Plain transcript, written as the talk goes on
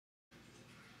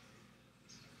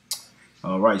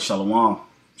All right, Shalom.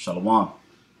 Shalom. All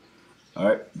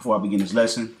right, before I begin this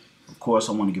lesson, of course,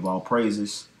 I want to give all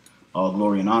praises, all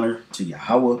glory and honor to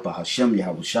Yahweh, Bahashem,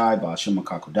 Yahweh Shai, Bahashem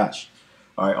HaKakodash.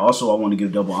 All right, also, I want to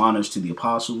give double honors to the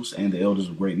apostles and the elders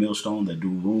of Great Millstone that do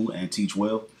rule and teach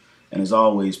well. And as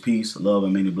always, peace, love,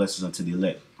 and many blessings unto the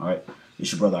elect. All right,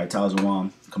 it's your brother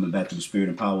Itazawam coming back to the spirit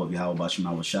and power of Yahweh Bahashem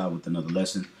Yahweh Shai with another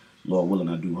lesson. Lord willing,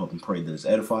 I do hope and pray that it's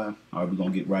edifying. All right, we're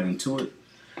going to get right into it.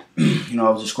 I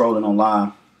was just scrolling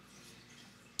online,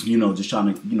 just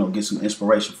trying to, get some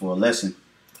inspiration for a lesson.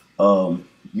 And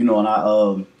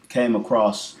I came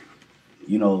across,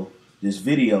 this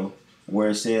video where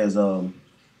it says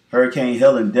Hurricane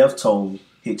Helen death toll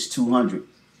hits 200.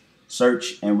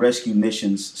 Search and rescue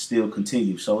missions still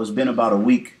continue. So it's been about a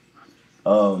week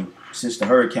since the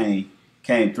hurricane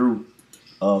came through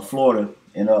Florida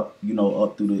and up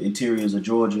through the interiors of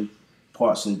Georgia,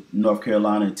 parts of North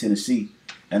Carolina and Tennessee.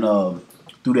 And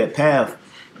through that path,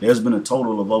 there's been a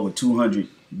total of over 200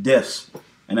 deaths.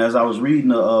 And as I was reading,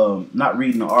 not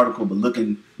reading the article, but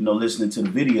looking, listening to the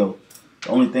video, the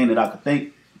only thing that I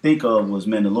could think of was,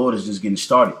 man, the Lord is just getting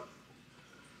started.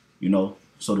 So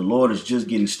the Lord is just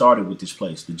getting started with this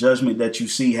place. The judgment that you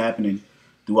see happening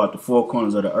throughout the four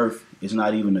corners of the earth is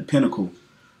not even the pinnacle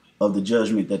of the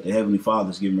judgment that the Heavenly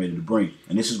Father is getting ready to bring.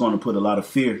 And this is going to put a lot of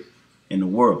fear in the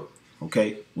world.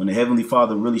 Okay, when the Heavenly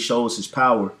Father really shows his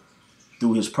power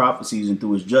through his prophecies and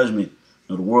through his judgment,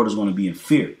 the world is going to be in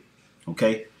fear.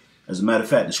 Okay, as a matter of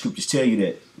fact, the scriptures tell you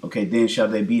that. Okay, then shall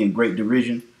they be in great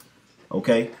derision.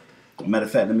 Okay, as a matter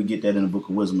of fact, let me get that in the book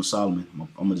of Wisdom of Solomon. I'm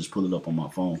going to just pull it up on my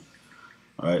phone.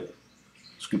 All right,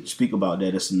 scriptures speak about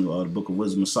that. That's in the book of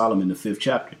Wisdom of Solomon, the 5th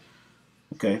chapter.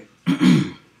 Okay,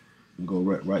 we'll go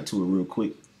right to it real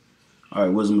quick. All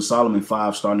right, Wisdom of Solomon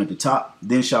 5, starting at the top.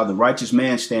 Then shall the righteous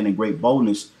man stand in great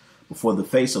boldness before the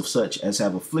face of such as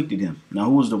have afflicted him. Now,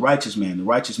 who is the righteous man? The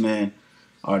righteous man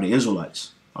are the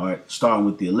Israelites. All right, starting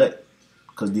with the elect,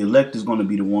 because the elect is going to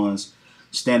be the ones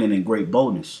standing in great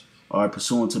boldness. All right,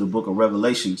 pursuant to the book of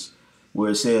Revelations,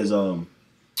 where it says, and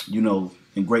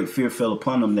great fear fell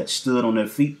upon them that stood on their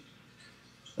feet.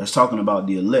 That's talking about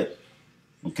the elect.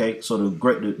 Okay, so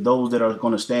those that are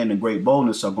going to stand in great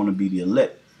boldness are going to be the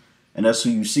elect. And that's who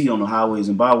you see on the highways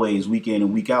and byways week in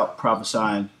and week out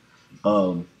prophesying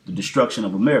the destruction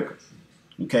of America.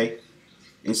 Okay.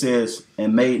 It says,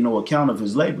 and made no account of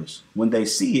his labors. When they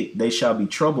see it, they shall be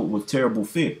troubled with terrible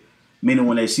fear. Meaning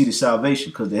when they see the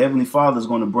salvation, because the Heavenly Father is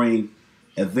going to bring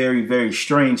a very, very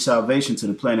strange salvation to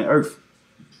the planet Earth.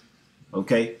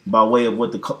 Okay. By way of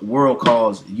what the world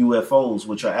calls UFOs,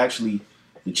 which are actually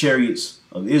the chariots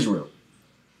of Israel.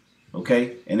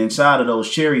 Okay. And inside of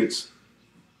those chariots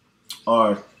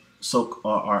are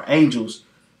angels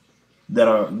that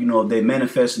are, they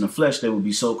manifest in the flesh. They would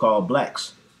be so-called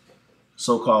blacks,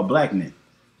 so-called black men.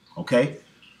 Okay,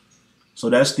 so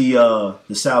that's the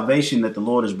salvation that the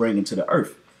Lord is bringing to the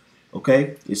earth.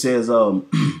 Okay, it says,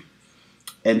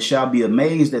 and shall be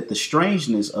amazed at the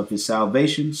strangeness of his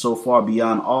salvation, so far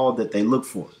beyond all that they look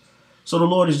for. So the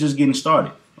Lord is just getting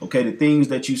started. Okay, the things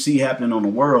that you see happening on the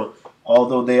world,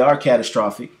 although they are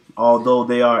catastrophic, although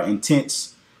they are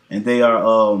intense, and they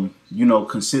are,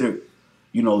 considered,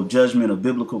 judgment of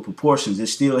biblical proportions, it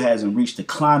still hasn't reached the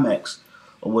climax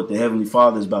of what the Heavenly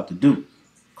Father is about to do,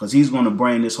 because he's going to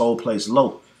bring this whole place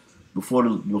low. Before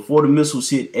the missiles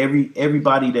hit,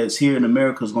 everybody that's here in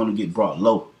America is going to get brought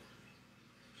low.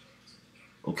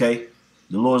 Okay,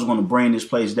 the Lord's going to bring this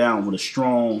place down with a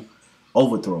strong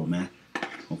overthrow, man.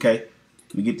 Okay,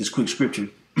 let me get this quick scripture.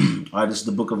 All right, this is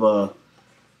the book of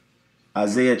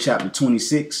Isaiah chapter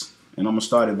 26. And I'm going to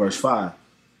start at verse 5.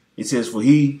 It says, for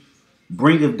he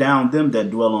bringeth down them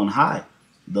that dwell on high,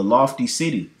 the lofty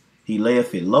city. He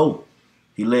layeth it low.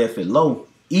 He layeth it low,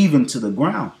 even to the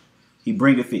ground. He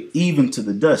bringeth it even to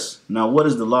the dust. Now, what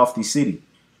is the lofty city?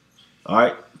 All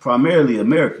right, primarily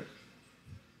America.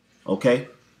 Okay,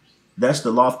 that's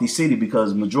the lofty city,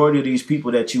 because the majority of these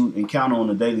people that you encounter on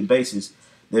a daily basis,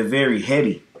 they're very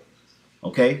heady.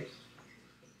 Okay,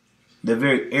 they're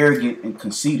very arrogant and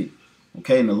conceited.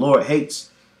 Okay, and the Lord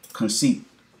hates conceit.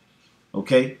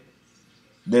 Okay,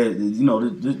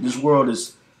 this world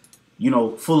is,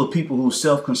 full of people who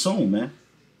self-consume, man.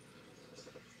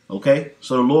 Okay,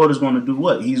 so the Lord is going to do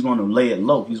what? He's going to lay it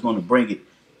low. He's going to bring it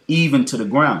even to the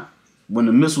ground. When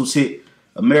the missiles hit,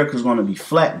 America's going to be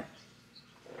flattened.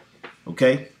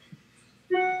 Okay,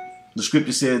 the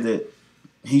scripture says that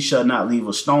he shall not leave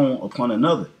a stone upon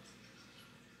another.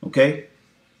 Okay.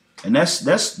 And that's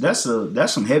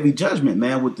some heavy judgment,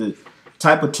 man, with the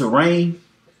type of terrain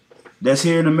that's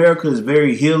here in America is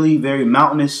very hilly, very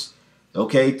mountainous,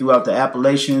 okay, throughout the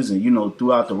Appalachians and,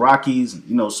 throughout the Rockies,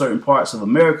 certain parts of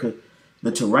America,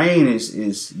 the terrain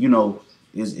is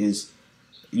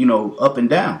up and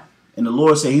down. And the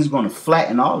Lord said he's going to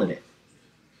flatten all of that.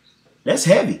 That's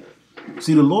heavy.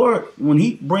 See, the Lord, when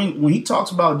he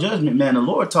talks about judgment, man, the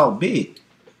Lord talk big.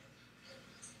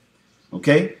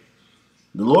 Okay?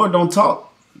 The Lord don't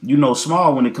talk,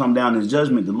 small when it come down to his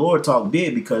judgment. The Lord talk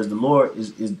big because the Lord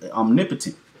is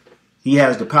omnipotent. He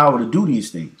has the power to do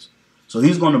these things. So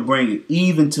he's going to bring it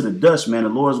even to the dust, man. The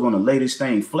Lord's going to lay this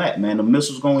thing flat, man. The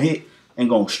missile's going to hit and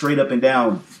going straight up and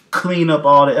down, clean up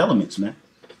all the elements, man.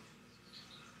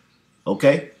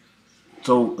 Okay?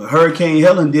 So Hurricane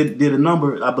Helen did a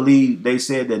number. I believe they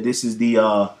said that this is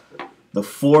the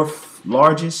fourth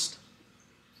largest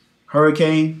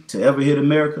hurricane to ever hit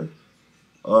America.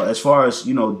 As far as,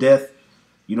 death,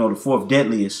 the fourth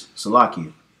deadliest,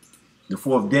 Salakia, the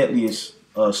fourth deadliest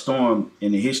storm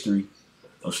in the history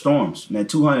of storms. Man,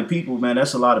 200 people, man,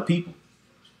 that's a lot of people.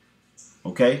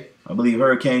 Okay? I believe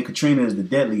Hurricane Katrina is the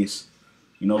deadliest.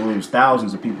 There was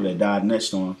thousands of people that died in that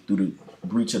storm through the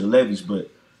breach of the levees. But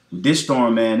with this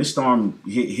storm, man, this storm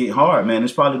hit hard, man.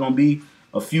 There's probably going to be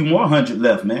a few more hundred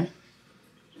left, man.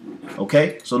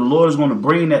 Okay? So the Lord is going to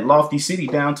bring that lofty city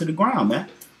down to the ground, man.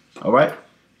 All right?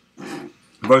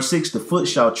 Verse 6, the foot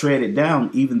shall tread it down,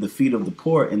 even the feet of the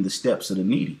poor and the steps of the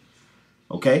needy.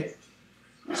 Okay?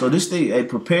 So this thing,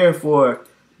 prepare for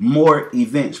more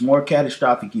events, more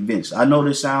catastrophic events. I know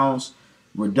this sounds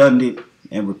redundant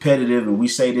and repetitive, and we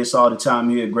say this all the time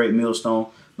here at Great Millstone,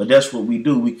 but that's what we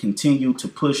do. We continue to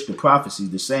push the prophecies,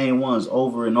 the same ones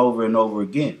over and over and over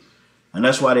again. And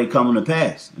that's why they come to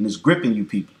pass, and it's gripping you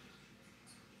people.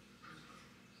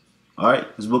 All right,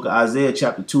 this book of Isaiah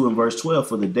chapter 2 and verse 12,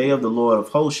 for the day of the Lord of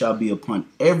hosts shall be upon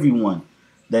everyone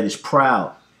that is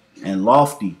proud and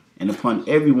lofty, and upon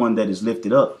everyone that is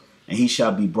lifted up, and he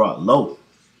shall be brought low.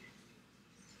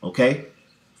 Okay?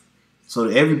 So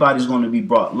everybody's going to be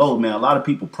brought low, man. A lot of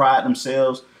people pride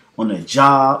themselves on their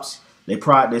jobs. They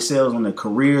pride themselves on their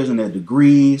careers and their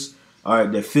degrees, all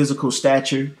right, their physical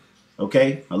stature.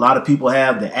 Okay? A lot of people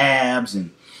have the abs and,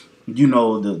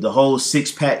 the whole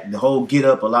six-pack, the whole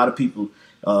get-up. A lot of people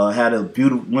had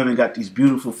women got these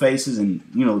beautiful faces and,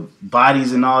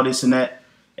 bodies and all this and that.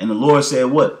 And the Lord said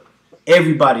what?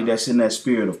 Everybody that's in that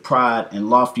spirit of pride and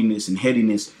loftiness and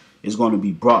headiness is going to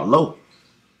be brought low.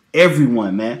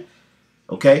 Everyone, man.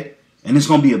 Okay? And it's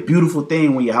going to be a beautiful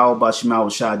thing when Yahweh Shema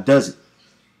Shai does it.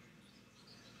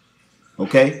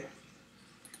 Okay?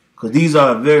 Because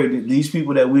these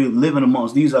people that we're living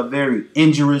amongst, these are very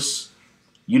injurious,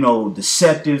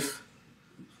 deceptive,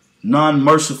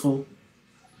 non-merciful,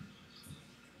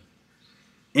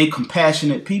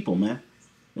 incompassionate people, man.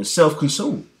 They're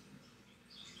self-consumed.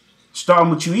 Starting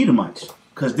with you Edomites,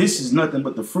 because this is nothing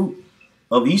but the fruit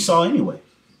of Esau anyway.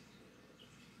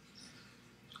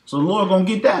 So the Lord gonna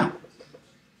get down.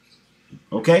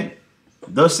 Okay?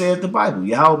 Thus saith the Bible.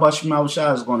 Yahweh Shema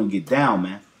Shai is gonna get down,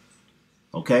 man.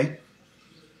 Okay?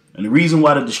 And the reason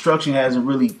why the destruction hasn't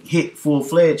really hit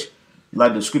full-fledged,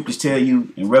 like the scriptures tell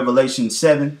you in Revelation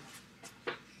 7,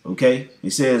 okay?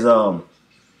 It says,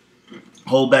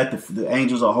 hold back the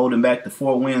angels are holding back the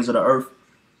four winds of the earth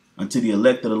until the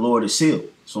elect of the Lord is sealed.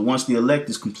 So once the elect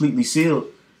is completely sealed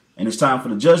and it's time for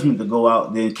the judgment to go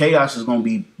out, then chaos is going to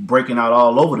be breaking out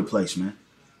all over the place, man.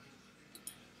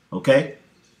 Okay?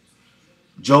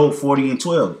 Job 40 and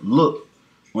 12. Look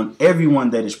on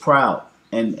everyone that is proud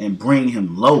and bring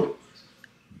him low.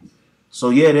 So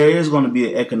yeah, there is going to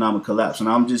be an economic collapse. And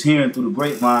I'm just hearing through the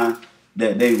grapevine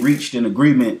that they reached an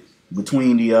agreement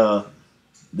between the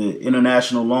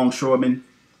International Longshoremen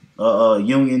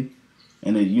Union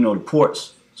and the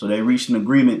ports. So they reached an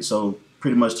agreement. So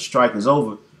pretty much the strike is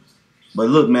over. But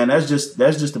look, man, that's just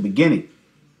the beginning.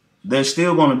 There's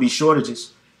still going to be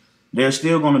shortages. There's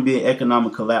still going to be an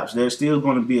economic collapse. There's still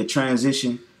going to be a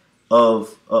transition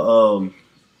of buying,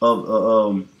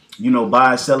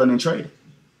 selling, and trading.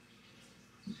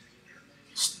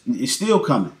 It's still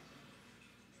coming.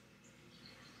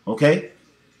 Okay?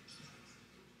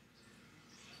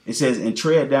 It says, and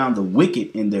tread down the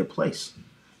wicked in their place.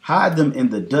 Hide them in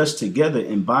the dust together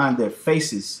and bind their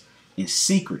faces in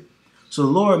secret. So the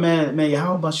Lord, man,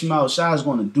 Yahweh Shema Shai is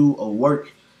going to do a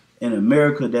work in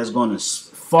America that's going to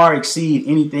far exceed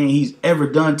anything he's ever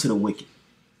done to the wicked.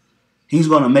 He's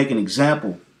going to make an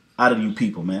example out of you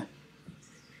people, man.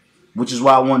 Which is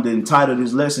why I wanted to entitle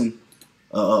this lesson,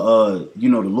 the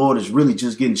Lord is really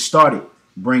just getting started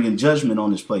bringing judgment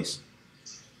on this place.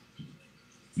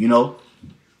 The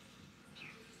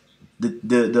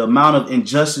amount of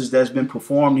injustice that's been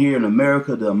performed here in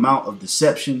America, the amount of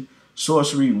deception,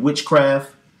 sorcery,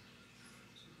 witchcraft,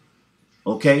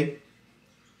 Okay,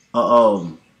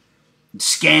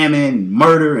 scamming,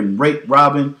 murder, and rape,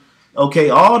 robbing. Okay,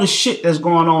 all the shit that's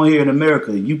going on here in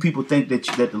America. You people think that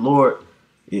the Lord,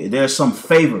 there's some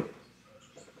favor.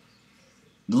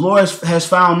 The Lord has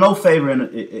found no favor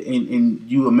in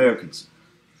you Americans.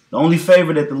 The only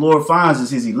favor that the Lord finds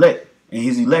is His elect, and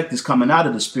His elect is coming out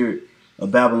of the spirit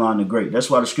of Babylon the Great. That's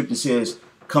why the Scripture says,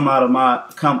 come out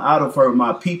of her,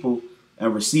 my people,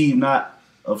 and receive not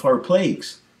of her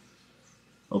plagues."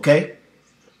 Okay.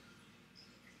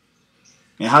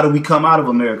 And how do we come out of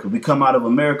America? We come out of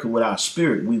America with our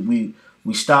spirit. We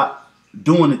stop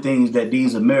doing the things that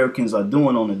these Americans are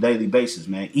doing on a daily basis,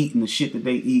 man. Eating the shit that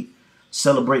they eat,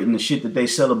 celebrating the shit that they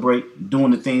celebrate,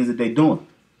 doing the things that they're doing.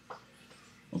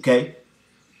 Okay?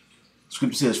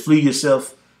 Scripture says, flee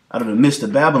yourself out of the midst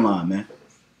of Babylon, man.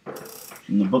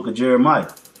 In the book of Jeremiah.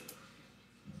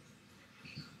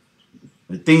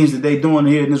 The things that they're doing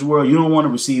here in this world, you don't want to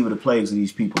receive of the plagues of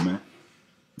these people, man.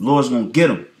 The Lord's going to get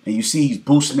them. And you see He's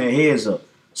boosting their heads up.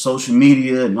 Social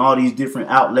media and all these different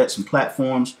outlets and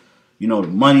platforms. You know, the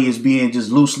money is being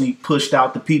just loosely pushed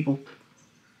out to people.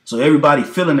 So everybody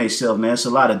feeling themselves, man. It's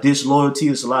a lot of disloyalty.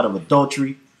 It's a lot of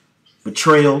adultery,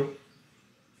 betrayal,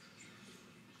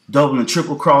 double and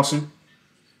triple crossing.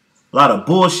 A lot of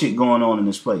bullshit going on in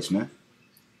this place, man.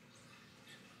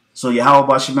 So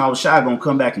Yahweh Shema Shai gonna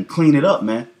come back and clean it up,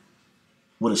 man,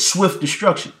 with a swift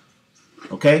destruction.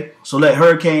 Okay, so let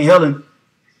Hurricane Helen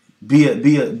be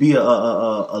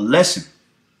a lesson,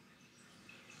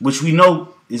 which we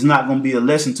know is not going to be a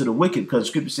lesson to the wicked, because the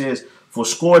Scripture says, "For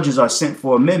scourges are sent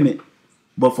for amendment,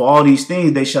 but for all these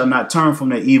things they shall not turn from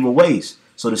their evil ways."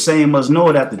 So the same must know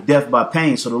it after death by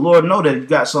pain. So the Lord know that you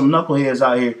got some knuckleheads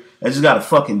out here that just got to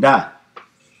fucking die.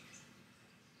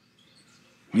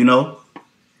 You know,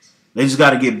 they just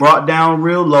got to get brought down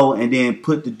real low and then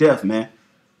put to death, man.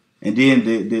 And then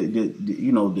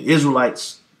the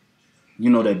Israelites,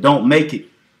 that don't make it,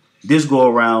 this go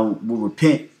around will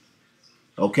repent,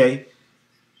 okay,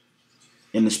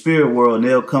 in the spirit world, and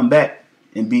they'll come back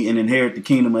and inherit the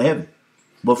kingdom of heaven.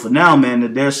 But for now,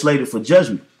 man, they're slated for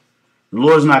judgment. The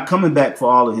Lord's not coming back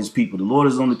for all of His people. The Lord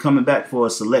is only coming back for a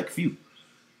select few,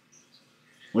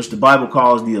 which the Bible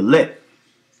calls the elect.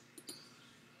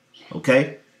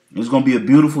 Okay, it's going to be a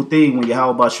beautiful thing when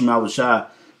Yahweh Shema Shai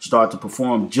start to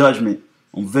perform judgment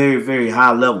on very, very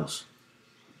high levels.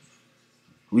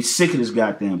 We sick of this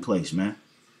goddamn place, man.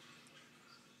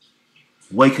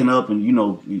 Waking up and,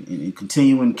 and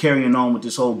continuing carrying on with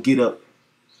this whole get up.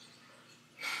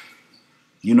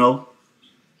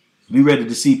 We ready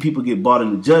to see people get brought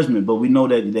into judgment, but we know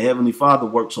that the Heavenly Father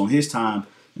works on His time,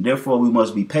 and therefore we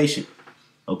must be patient.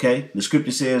 Okay? The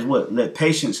Scripture says what? Let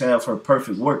patience have her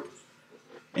perfect work,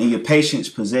 and your patience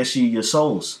possess ye your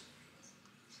souls.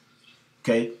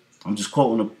 Okay? I'm just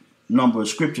quoting a number of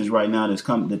scriptures right now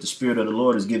that the Spirit of the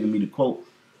Lord is giving me to quote,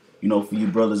 for you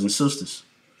brothers and sisters.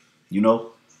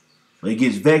 But it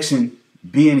gets vexing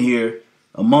being here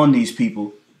among these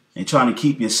people and trying to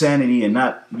keep your sanity and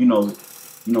not,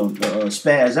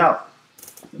 spaz out.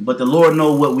 But the Lord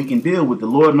knows what we can deal with. The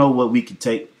Lord knows what we can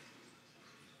take.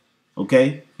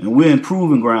 Okay? And we're in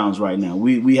proving grounds right now.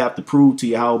 We have to prove to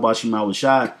Yahweh Shema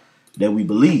Shai that we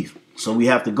believe. So we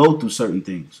have to go through certain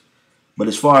things. But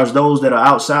as far as those that are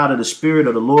outside of the Spirit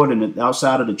of the Lord and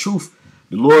outside of the truth,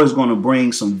 the Lord is going to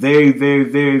bring some very, very,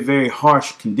 very, very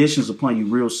harsh conditions upon you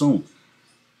real soon.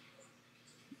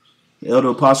 The Elder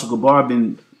Apostle Gabar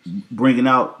been bringing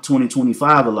out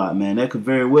 2025 a lot, man. That could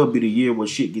very well be the year where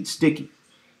shit gets sticky.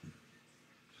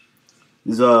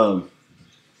 There's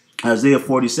Isaiah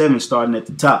 47 starting at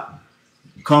the top.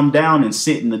 Come down and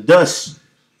sit in the dust,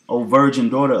 O virgin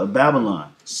daughter of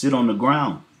Babylon. Sit on the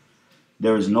ground.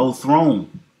 There is no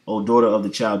throne, O daughter of the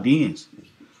Chaldeans.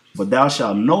 But thou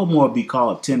shalt no more be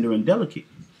called tender and delicate.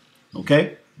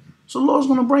 Okay? So the Lord's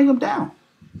going to bring them down.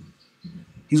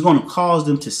 He's going to cause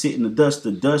them to sit in the dust.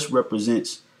 The dust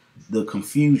represents the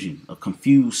confusion, a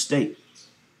confused state.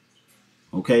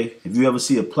 Okay? If you ever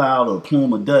see a cloud or a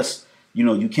plume of dust, you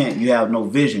have no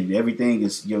vision. Everything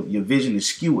is, your vision is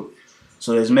skewed.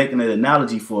 So it's making an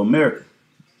analogy for America.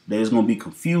 There's going to be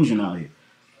confusion out here.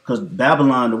 Because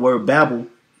Babylon, the word Babel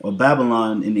or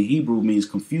Babylon in the Hebrew means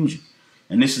confusion.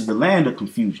 And this is the land of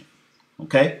confusion.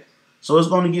 Okay? So it's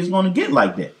going to get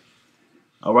like that.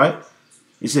 All right?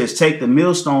 It says, take the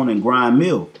millstone and grind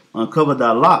meal. Uncover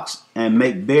thy locks and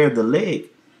make bare the leg.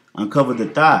 Uncover the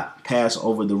thigh. Pass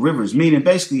over the rivers. Meaning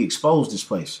basically expose this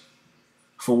place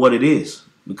for what it is.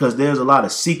 Because there's a lot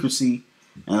of secrecy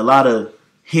and a lot of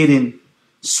hidden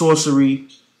sorcery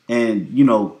and,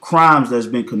 crimes that's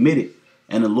been committed.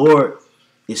 And the Lord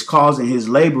is causing His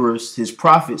laborers, His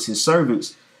prophets, His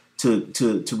servants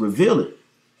to reveal it.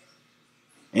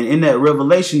 And in that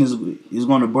revelation is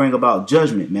going to bring about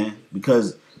judgment, man,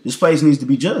 because this place needs to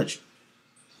be judged.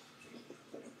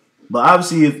 But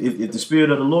obviously, if the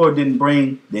Spirit of the Lord didn't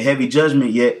bring the heavy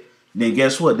judgment yet, then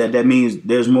guess what? That means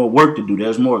there's more work to do.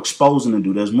 There's more exposing to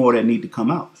do. There's more that need to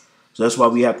come out. So that's why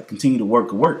we have to continue to work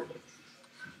the work.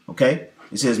 Okay?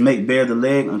 It says, make bare the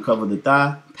leg, uncover the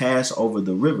thigh, pass over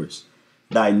the rivers.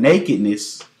 Thy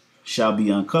nakedness shall be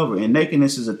uncovered. And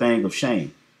nakedness is a thing of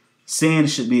shame. Sin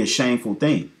should be a shameful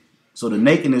thing. So the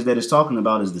nakedness that it's talking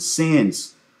about is the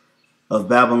sins of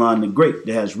Babylon the Great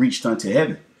that has reached unto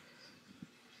heaven.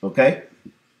 Okay?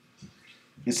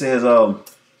 It says,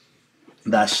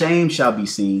 thy shame shall be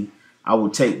seen. I will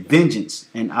take vengeance,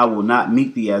 and I will not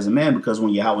meet thee as a man. Because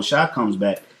when Yahushua comes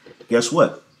back, guess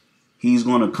what? He's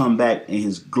going to come back in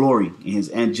his glory, in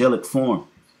his angelic form,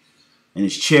 in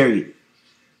his chariot.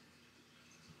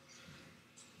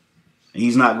 And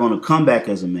he's not going to come back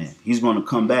as a man. He's going to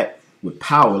come back with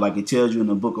power, like it tells you in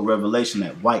the book of Revelation,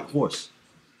 that white horse.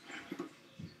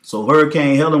 So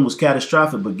Hurricane Helen was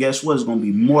catastrophic, but guess what? It's going to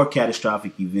be more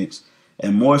catastrophic events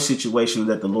and more situations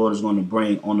that the Lord is going to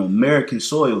bring on American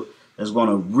soil that's going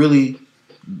to really,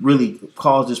 really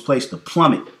cause this place to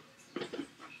plummet.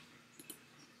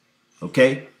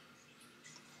 Okay?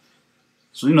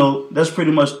 So, that's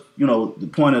pretty much, the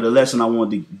point of the lesson I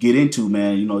wanted to get into,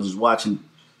 man. Just watching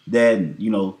that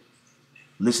and,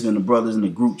 listening to brothers in the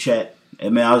group chat.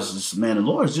 And, man, the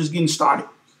Lord is just getting started.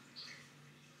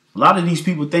 A lot of these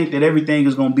people think that everything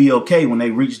is going to be okay when they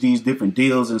reach these different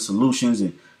deals and solutions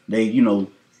and they,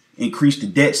 increase the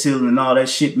debt ceiling and all that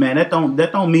shit, man. That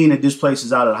don't mean that this place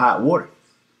is out of hot water.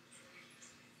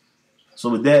 So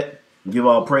with that, give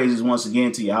all praises once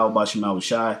again to Yahweh Bashem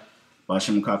Yahushai,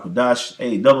 Bashem Kakodash.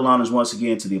 Hey, double honors once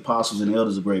again to the apostles and the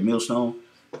elders of Great Millstone.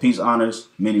 Peace, honors,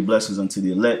 many blessings unto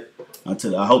the elect.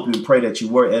 I hope you pray that you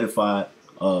were edified.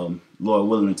 Lord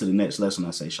willing, until the next lesson,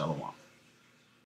 I say shalom.